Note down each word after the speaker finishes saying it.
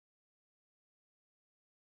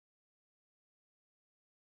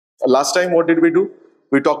Last time, what did we do?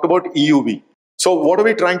 We talked about EUV. So what are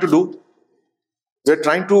we trying to do? We're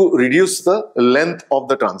trying to reduce the length of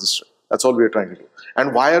the transistor. That's all we're trying to do.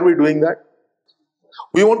 And why are we doing that?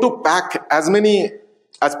 We want to pack as many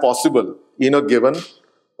as possible in a given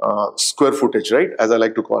square footage, right? As I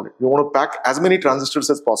like to call it. You want to pack as many transistors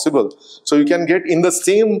as possible. So you can get in the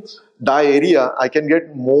same die area, I can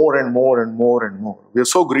get more and more and more and more. We are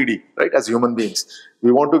so greedy, right? As human beings.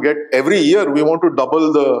 We want to get, every year, we want to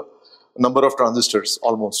double the number of transistors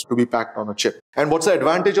almost to be packed on a chip. And what's the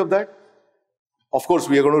advantage of that? Of course,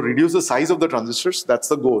 we are going to reduce the size of the transistors. That's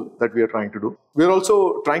the goal that we are trying to do. We are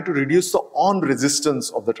also trying to reduce the on resistance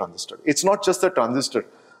of the transistor. It's not just the transistor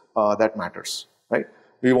that matters, right?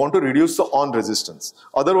 We want to reduce the on resistance.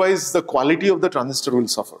 Otherwise, the quality of the transistor will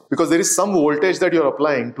suffer because there is some voltage that you're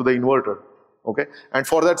applying to the inverter, okay? And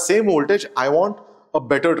for that same voltage, I want a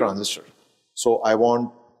better transistor. So I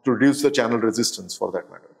want to reduce the channel resistance for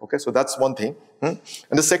that matter, okay? So that's one thing. And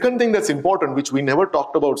the second thing that's important, which we never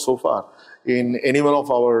talked about so far in any one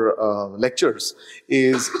of our lectures,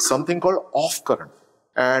 is something called off current.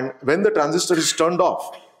 And when the transistor is turned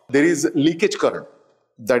off, there is leakage current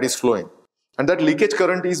that is flowing. And that leakage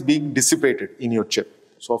current is being dissipated in your chip.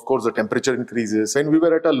 So of course the temperature increases. When we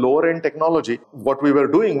were at a lower end technology, what we were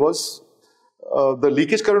doing was, the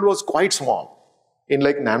leakage current was quite small in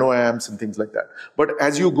like nanoamps and things like that. But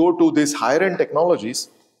as you go to these higher end technologies,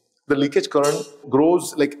 the leakage current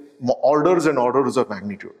grows like orders and orders of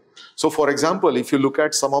magnitude. So for example, if you look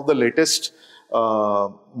at some of the latest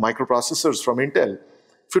microprocessors from Intel,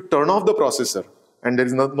 if you turn off the processor and there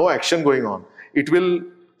is no action going on, it will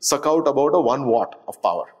suck out about a 1 watt of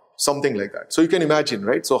power, something like that. So you can imagine,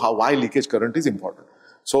 right? So why leakage current is important.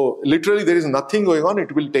 So literally there is nothing going on,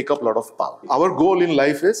 it will take up a lot of power. Our goal in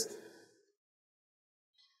life is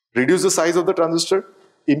reduce the size of the transistor,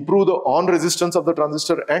 improve the on resistance of the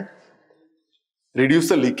transistor and reduce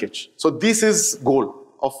the leakage. So this is goal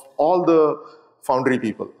of all the foundry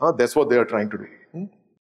people. That's what they are trying to do.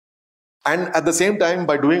 And at the same time,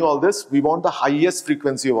 by doing all this, we want the highest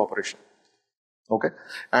frequency of operation. Okay,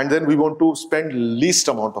 and then we want to spend least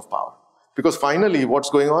amount of power. Because finally, what's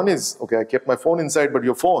going on is, okay, I kept my phone inside, but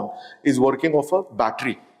your phone is working off a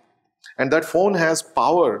battery. And that phone has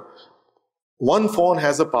power. One phone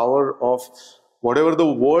has a power of whatever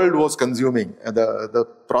the world was consuming, the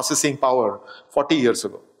processing power 40 years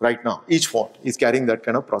ago, right now. Each phone is carrying that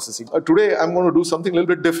kind of processing. Today, I'm going to do something a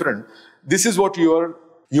little bit different. This is what you are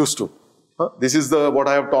used to. This is what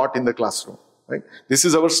I have taught in the classroom. Right? This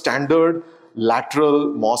is our standard lateral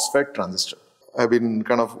MOSFET transistor. I've been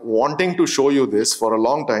kind of wanting to show you this for a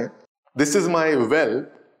long time. This is my well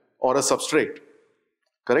or a substrate,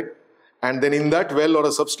 correct? And then in that well or a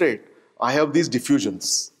substrate, I have these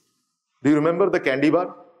diffusions. Do you remember the candy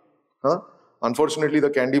bar? Unfortunately, the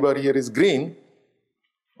candy bar here is green.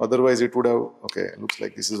 Otherwise, it would have, okay, looks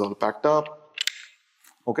like this is all packed up.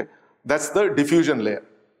 Okay, that's the diffusion layer.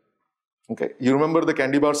 Okay, you remember the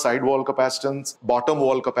candy bar side wall capacitance, bottom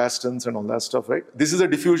wall capacitance and all that stuff, right? This is a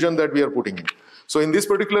diffusion that we are putting in. So in this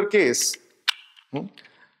particular case,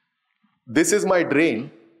 this is my drain,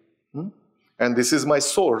 and this is my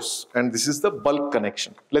source, and this is the bulk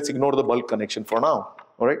connection. Let's ignore the bulk connection for now,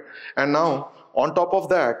 all right? And now, on top of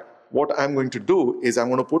that, what I'm going to do is I'm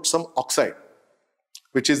going to put some oxide,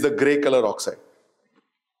 which is the gray color oxide.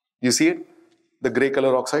 You see it? The gray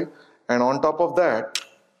color oxide. And on top of that,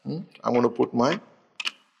 I'm going to put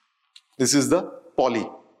this is the poly.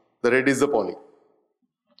 The red is the poly.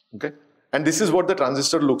 Okay? And this is what the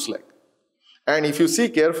transistor looks like. And if you see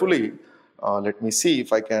carefully, let me see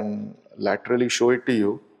if I can laterally show it to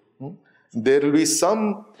you. There will be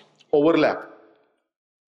some overlap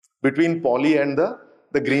between poly and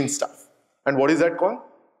the green stuff. And what is that called?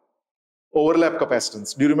 Overlap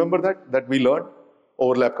capacitance. Do you remember that we learned?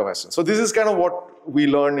 Overlap capacitance. So this is kind of what we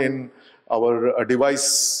learn in our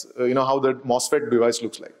device, how the MOSFET device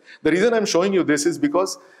looks like. The reason I'm showing you this is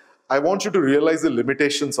because I want you to realize the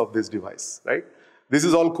limitations of this device, right? This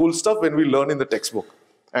is all cool stuff when we learn in the textbook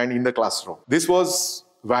and in the classroom. This was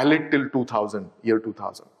valid till 2000, year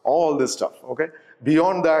 2000, all this stuff, okay?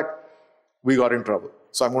 Beyond that, we got in trouble.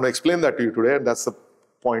 So I'm going to explain that to you today, and that's the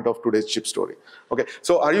point of today's chip story. Okay,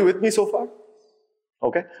 so are you with me so far?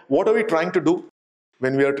 Okay, what are we trying to do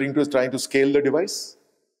when we are trying to scale the device?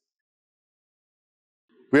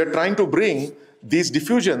 We are trying to bring these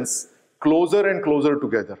diffusions closer and closer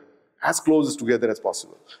together, as close together as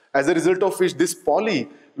possible. As a result of which this poly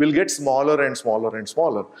will get smaller and smaller and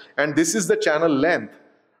smaller. And this is the channel length,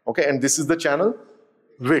 okay, and this is the channel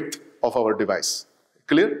width of our device.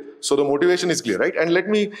 Clear? So the motivation is clear, right? And let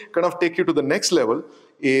me kind of take you to the next level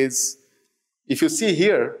is, if you see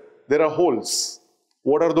here, there are holes.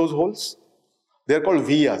 What are those holes? They are called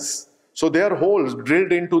vias. So they are holes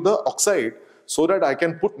drilled into the oxide so that I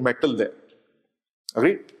can put metal there.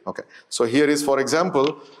 Agreed? Okay. So here is, for example,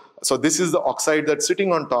 so this is the oxide that's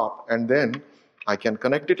sitting on top, and then I can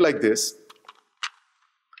connect it like this.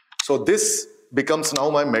 So this becomes now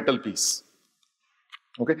my metal piece.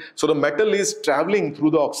 Okay. So the metal is traveling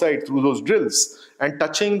through the oxide, through those drills, and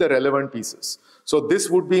touching the relevant pieces. So this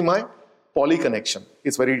would be my poly connection.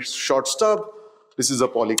 It's very short stub. This is a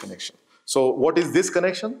poly connection. So what is this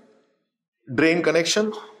connection? Drain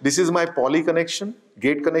connection. This is my poly connection,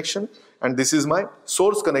 gate connection, and this is my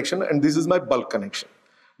source connection, and this is my bulk connection.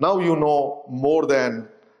 Now you know more than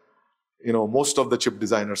most of the chip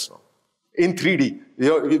designers know. In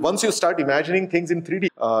 3D, once you start imagining things in 3D,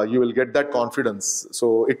 you will get that confidence.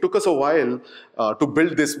 So it took us a while to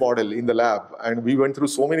build this model in the lab, and we went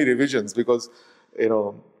through so many revisions because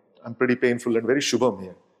I'm pretty painful and very Shubham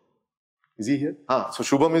here. Is he here? So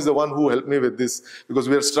Shubham is the one who helped me with this because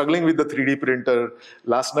we are struggling with the 3D printer.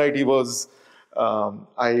 Last night he was,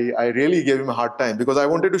 I really gave him a hard time because I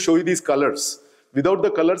wanted to show you these colors. Without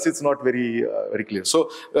the colors, it's not very clear. So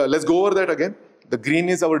let's go over that again. The green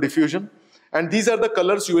is our diffusion. And these are the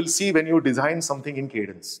colors you will see when you design something in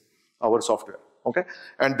Cadence, our software. Okay.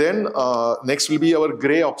 And then next will be our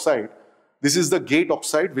gray oxide. This is the gate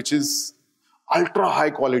oxide, which is ultra high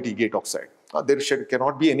quality gate oxide. There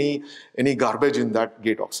cannot be any garbage in that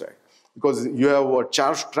gate oxide because you have a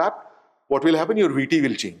charge trap. What will happen? Your VT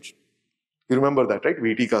will change. You remember that, right?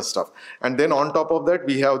 VT ka stuff. And then on top of that,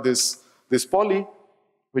 we have this poly,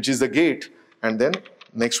 which is the gate, and then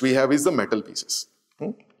next we have is the metal pieces.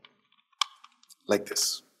 Like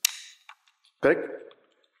this. Correct?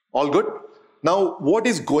 All good? Now, what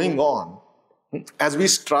is going on as we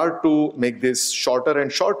start to make this shorter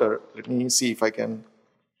and shorter? Let me see if I can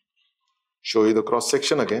show you the cross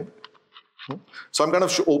section again. So I'm kind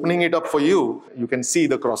of opening it up for you. You can see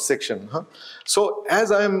the cross section. So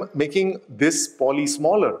as I'm making this poly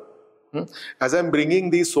smaller, as I'm bringing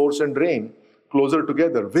the source and drain closer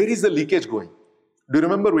together, where is the leakage going? Do you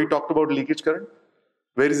remember we talked about leakage current?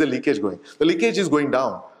 Where is the leakage going? The leakage is going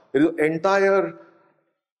down. There is an entire,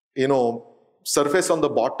 surface on the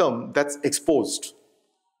bottom that's exposed.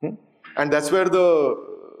 And that's where the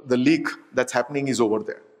leak that's happening is over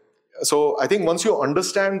there. So I think once you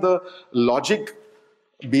understand the logic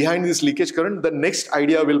behind this leakage current, the next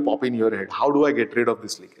idea will pop in your head. How do I get rid of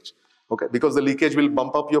this leakage? Okay, because the leakage will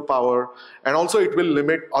bump up your power, and also it will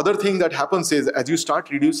limit. Other thing that happens is as you start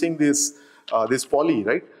reducing this poly,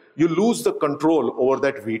 right, you lose the control over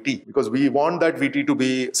that VT because we want that VT to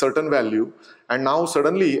be certain value, and now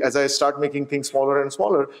suddenly as I start making things smaller and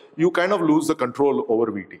smaller, you kind of lose the control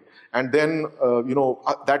over VT, and then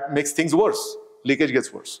that makes things worse. Leakage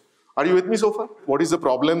gets worse. Are you with me so far? What is the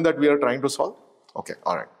problem that we are trying to solve? Okay,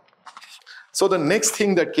 all right. So the next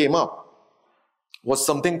thing that came up was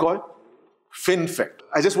something called FinFET.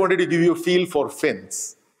 I just wanted to give you a feel for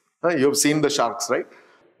fins. You have seen the sharks, right?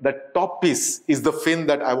 That top piece is the fin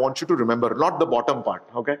that I want you to remember, not the bottom part,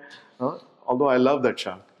 okay? Although I love that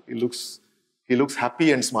shark. He looks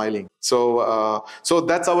happy and smiling. So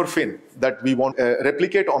that's our fin that we want to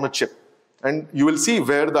replicate on a chip. And you will see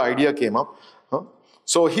where the idea came up.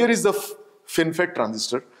 So here is the FinFET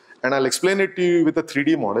transistor, and I'll explain it to you with a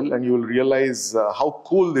 3D model, and you will realize how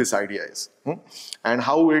cool this idea is and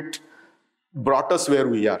how it brought us where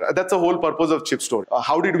we are. That's the whole purpose of ChipStory.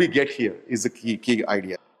 How did we get here is the key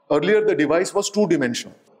idea. Earlier, the device was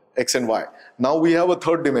two-dimensional, X and Y. Now we have a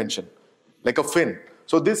third dimension, like a fin.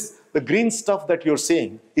 So the green stuff that you're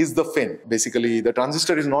seeing is the fin. Basically, the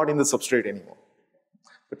transistor is not in the substrate anymore.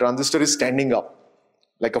 The transistor is standing up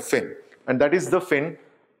like a fin. And that is the fin,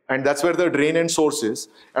 and that's where the drain and source is.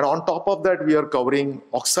 And on top of that, we are covering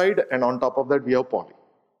oxide, and on top of that, we have poly.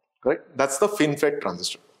 Correct? That's the FinFET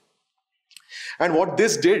transistor. And what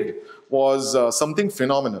this did was something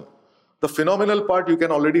phenomenal. The phenomenal part, you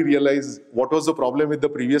can already realize what was the problem with the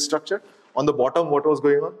previous structure. On the bottom, what was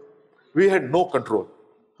going on? We had no control.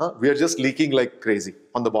 We are just leaking like crazy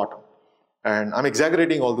on the bottom. And I'm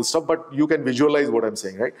exaggerating all this stuff, but you can visualize what I'm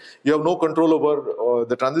saying, right? You have no control over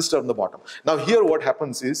the transistor on the bottom. Now here what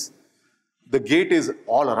happens is, the gate is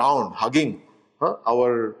all around, hugging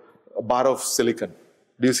our bar of silicon.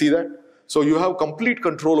 Do you see that? So you have complete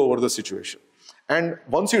control over the situation. And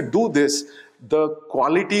once you do this, the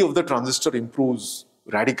quality of the transistor improves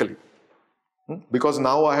radically. Because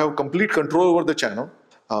now I have complete control over the channel.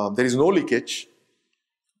 There is no leakage.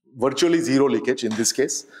 Virtually zero leakage in this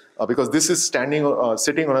case, because this is sitting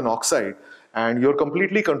on an oxide, and you're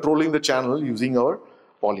completely controlling the channel using our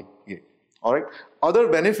poly gate. All right. Other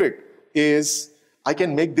benefit is I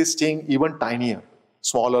can make this thing even tinier,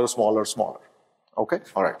 smaller, smaller, smaller. Okay,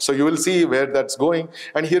 all right. So you will see where that's going.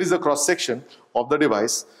 And here is a cross section of the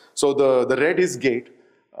device. So the red is gate,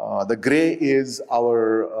 the gray is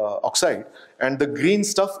our oxide, and the green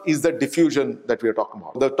stuff is the diffusion that we are talking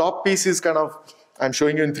about. The top piece is kind of, I'm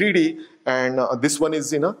showing you in 3D, and this one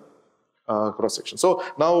is in a cross section. So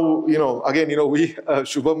now, again, we,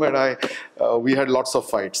 Shubham and I, we had lots of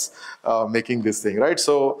fights making this thing, right?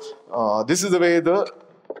 So this is the way the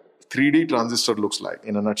 3D transistor looks like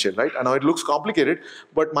in a nutshell, right? And now it looks complicated,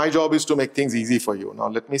 but my job is to make things easy for you. Now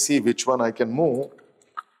let me see which one I can move.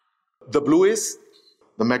 The blue is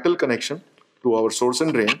the metal connection to our source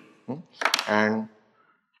and drain, and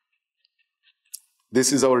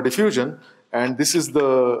this is our diffusion, and this is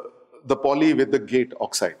the poly with the gate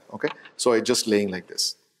oxide. Okay, so it's just laying like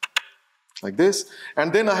this,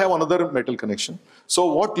 and then I have another metal connection.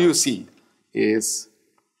 So what you see is,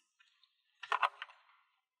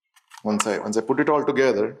 once I put it all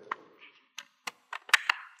together,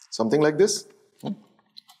 something like this.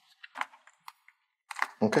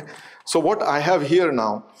 Okay, so what I have here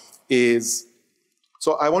now is,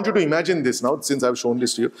 so I want you to imagine this now, since I've shown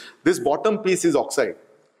this to you. This bottom piece is oxide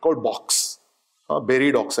called box,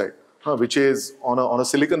 buried oxide, which is on a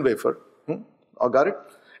silicon wafer. Got it?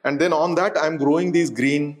 And then on that I'm growing these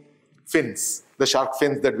green fins, the shark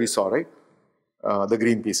fins that we saw, right? The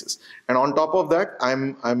green pieces. And on top of that,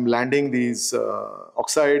 I'm landing these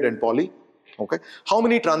oxide and poly. Okay, how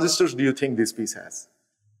many transistors do you think this piece has?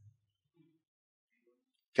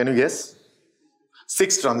 Can you guess?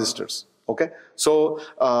 6 transistors. Okay, so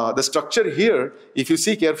the structure here, if you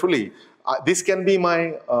see carefully, this can be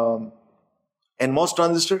my NMOS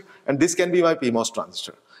transistor, and this can be my PMOS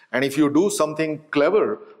transistor. And if you do something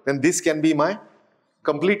clever, then this can be my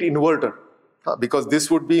complete inverter. Because this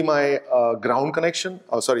would be my ground connection.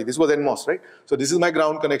 Oh, sorry, this was NMOS, right? So this is my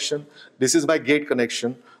ground connection. This is my gate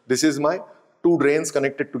connection. This is my 2 drains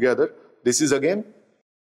connected together. This is again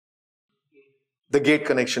the gate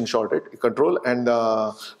connection shorted control. And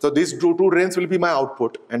so these two drains will be my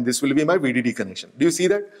output, and this will be my VDD connection. Do you see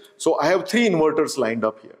that? So I have 3 inverters lined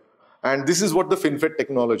up here. And this is what the FinFET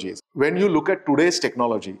technology is. When you look at today's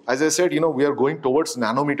technology, as I said, we are going towards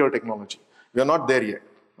nanometer technology. We are not there yet.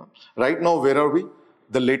 Right now, where are we?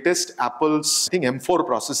 The latest Apple's, I think, M4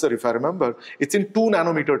 processor, if I remember, it's in 2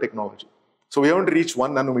 nanometer technology. So we haven't reached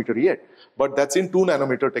 1 nanometer yet, but that's in 2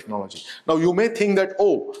 nanometer technology. Now you may think that,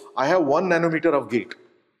 oh, I have 1 nanometer of gate.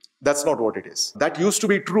 That's not what it is. That used to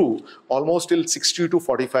be true almost till 60 to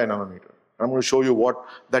 45 nanometer. I'm going to show you what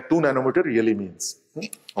that 2 nanometer really means.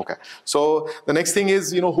 Okay. So the next thing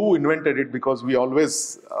is, who invented it, because we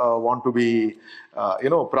always want to be,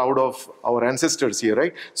 proud of our ancestors here,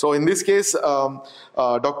 right? So in this case,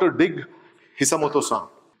 Dr. Digh Hisamoto-san,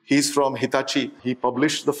 he's from Hitachi. He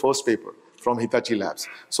published the first paper from Hitachi Labs.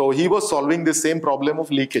 So he was solving the same problem of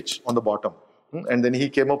leakage on the bottom. And then he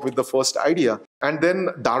came up with the first idea. And then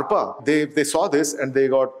DARPA, they saw this and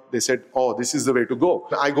they said, oh, this is the way to go.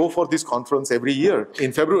 I go for this conference every year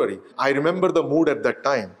in February. I remember the mood at that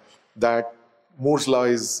time that Moore's law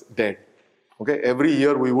is dead. Okay, every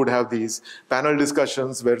year we would have these panel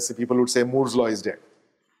discussions where people would say Moore's law is dead.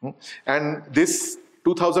 And this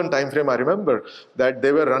 2000 time frame, I remember that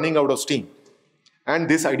they were running out of steam. And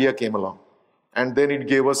this idea came along. And then it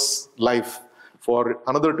gave us life for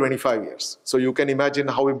another 25 years. So you can imagine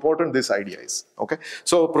how important this idea is. Okay,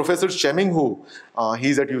 so Professor Cheming Hu,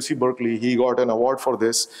 he's at UC Berkeley. He got an award for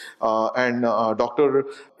this, and Dr.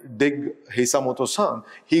 Digh Hisamoto-san,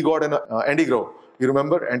 he got an Andy Grove. You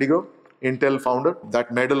remember Andy Grove, Intel founder?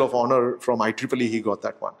 That Medal of Honor from IEEE, he got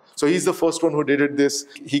that one. So he's the first one who did this.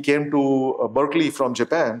 He came to Berkeley from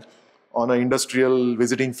Japan on an industrial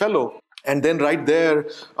visiting fellow, and then right there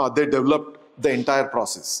they developed the entire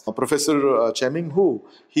process. Professor Cheming Hu,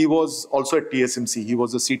 he was also at TSMC. He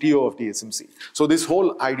was the CTO of TSMC. So this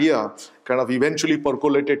whole idea kind of eventually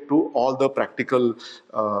percolated to all the practical,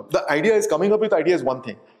 the idea is coming up with idea is one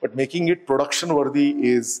thing, but making it production worthy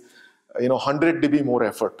is, 100 dB more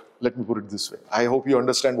effort. Let me put it this way. I hope you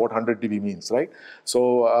understand what 100 dB means, right?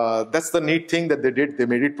 So that's the neat thing that they did. They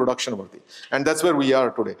made it production worthy. And that's where we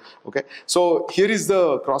are today, okay? So here is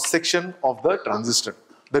the cross section of the transistor.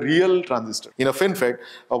 The real transistor. In a FinFET,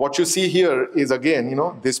 what you see here is again,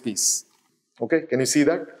 this piece. Okay, can you see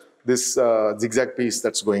that? This zigzag piece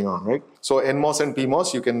that's going on, right? So NMOS and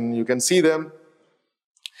PMOS, you can see them.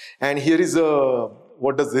 And here is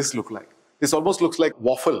what does this look like? This almost looks like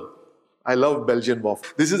waffle. I love Belgian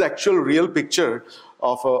waffle. This is actual real picture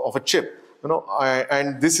of a chip.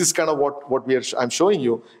 And this is kind of what I'm showing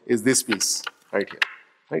you is this piece right here,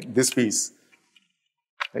 right? This piece.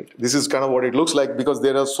 Right? This is kind of what it looks like because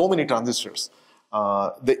there are so many transistors.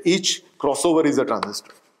 Each crossover is a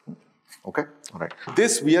transistor. Okay, all right.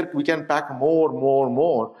 This we can pack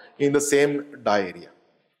more in the same die area,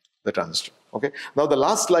 the transistor. Okay. Now the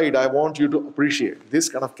last slide I want you to appreciate. This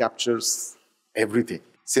kind of captures everything.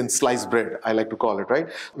 Since sliced bread, I like to call it, right?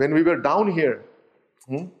 When we were down here,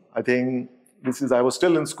 I think I was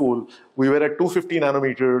still in school. We were at 250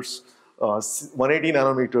 nanometers, 180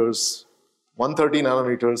 nanometers, 130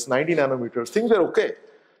 nanometers, 90 nanometers. Things were okay.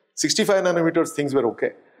 65 nanometers, things were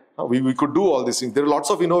okay. We could do all these things. There are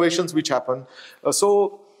lots of innovations which happen.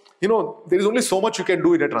 So, there is only so much you can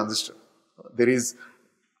do in a transistor. There is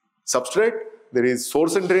substrate, there is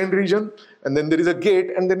source and drain region, and then there is a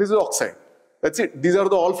gate, and then there is an oxide. That's it. These are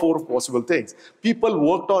all four possible things. People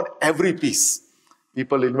worked on every piece.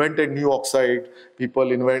 People invented new oxide.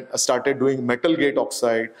 People started doing metal gate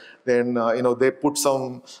oxide. Then, they put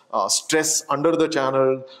some stress under the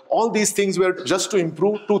channel. All these things were just to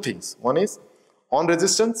improve two things. One is on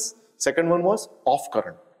resistance. Second one was off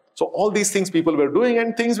current. So all these things people were doing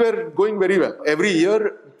and things were going very well. Every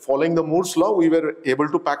year, following the Moore's law, we were able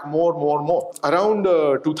to pack more. Around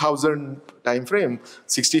 2000 time frame,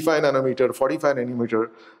 65 nanometer, 45 nanometer,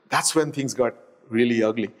 that's when things got really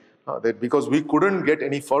ugly. Because we couldn't get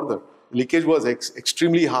any further. Leakage was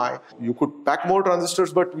extremely high. You could pack more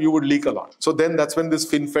transistors, but you would leak a lot. So then that's when this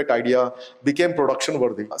FinFET idea became production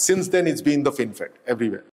worthy. Since then, it's been the FinFET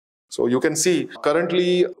everywhere. So you can see,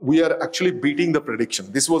 currently, we are actually beating the prediction.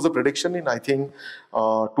 This was a prediction in, I think,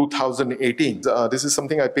 2018. This is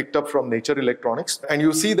something I picked up from Nature Electronics. And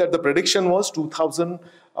you see that the prediction was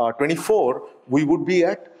 2024, we would be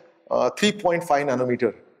at 3.5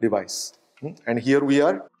 nanometer device. And here we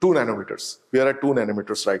are 2 nanometers. We are at 2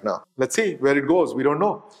 nanometers right now. Let's see where it goes. We don't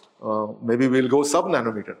know. Maybe we'll go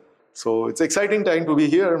sub-nanometer. So it's exciting time to be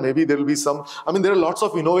here. Maybe there will be some, there are lots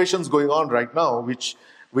of innovations going on right now, which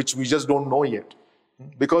we just don't know yet.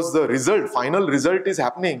 Because the final result is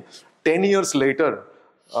happening 10 years later.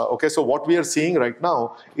 Okay, so what we are seeing right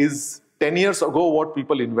now is 10 years ago what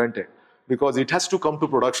people invented. Because it has to come to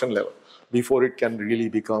production level before it can really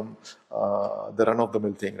become the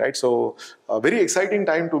run-of-the-mill thing, right? So a very exciting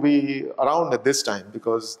time to be around at this time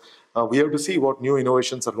because we have to see what new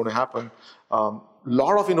innovations are going to happen.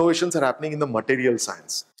 Lot of innovations are happening in the material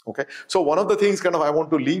science. Okay, so one of the things I want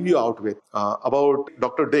to leave you out with about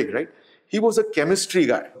Dr. Digh, right? He was a chemistry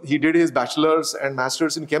guy. He did his bachelor's and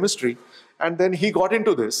master's in chemistry, and then he got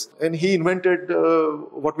into this and he invented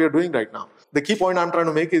what we are doing right now. The key point I'm trying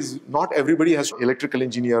to make is not everybody has electrical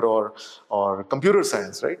engineer or computer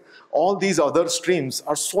science, right? All these other streams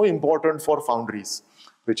are so important for foundries,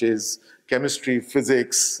 which is chemistry,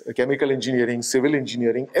 physics, chemical engineering, civil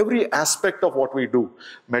engineering, every aspect of what we do,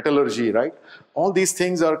 metallurgy, right? All these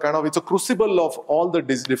things are it's a crucible of all the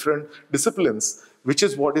different disciplines, which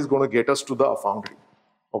is what is going to get us to the foundry.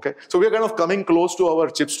 Okay, so we are coming close to our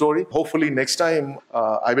chip story. Hopefully next time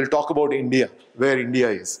I will talk about India, where India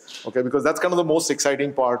is. Okay, because that's the most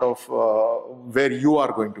exciting part of where you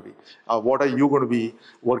are going to be. What are you going to be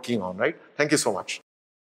working on, right? Thank you so much.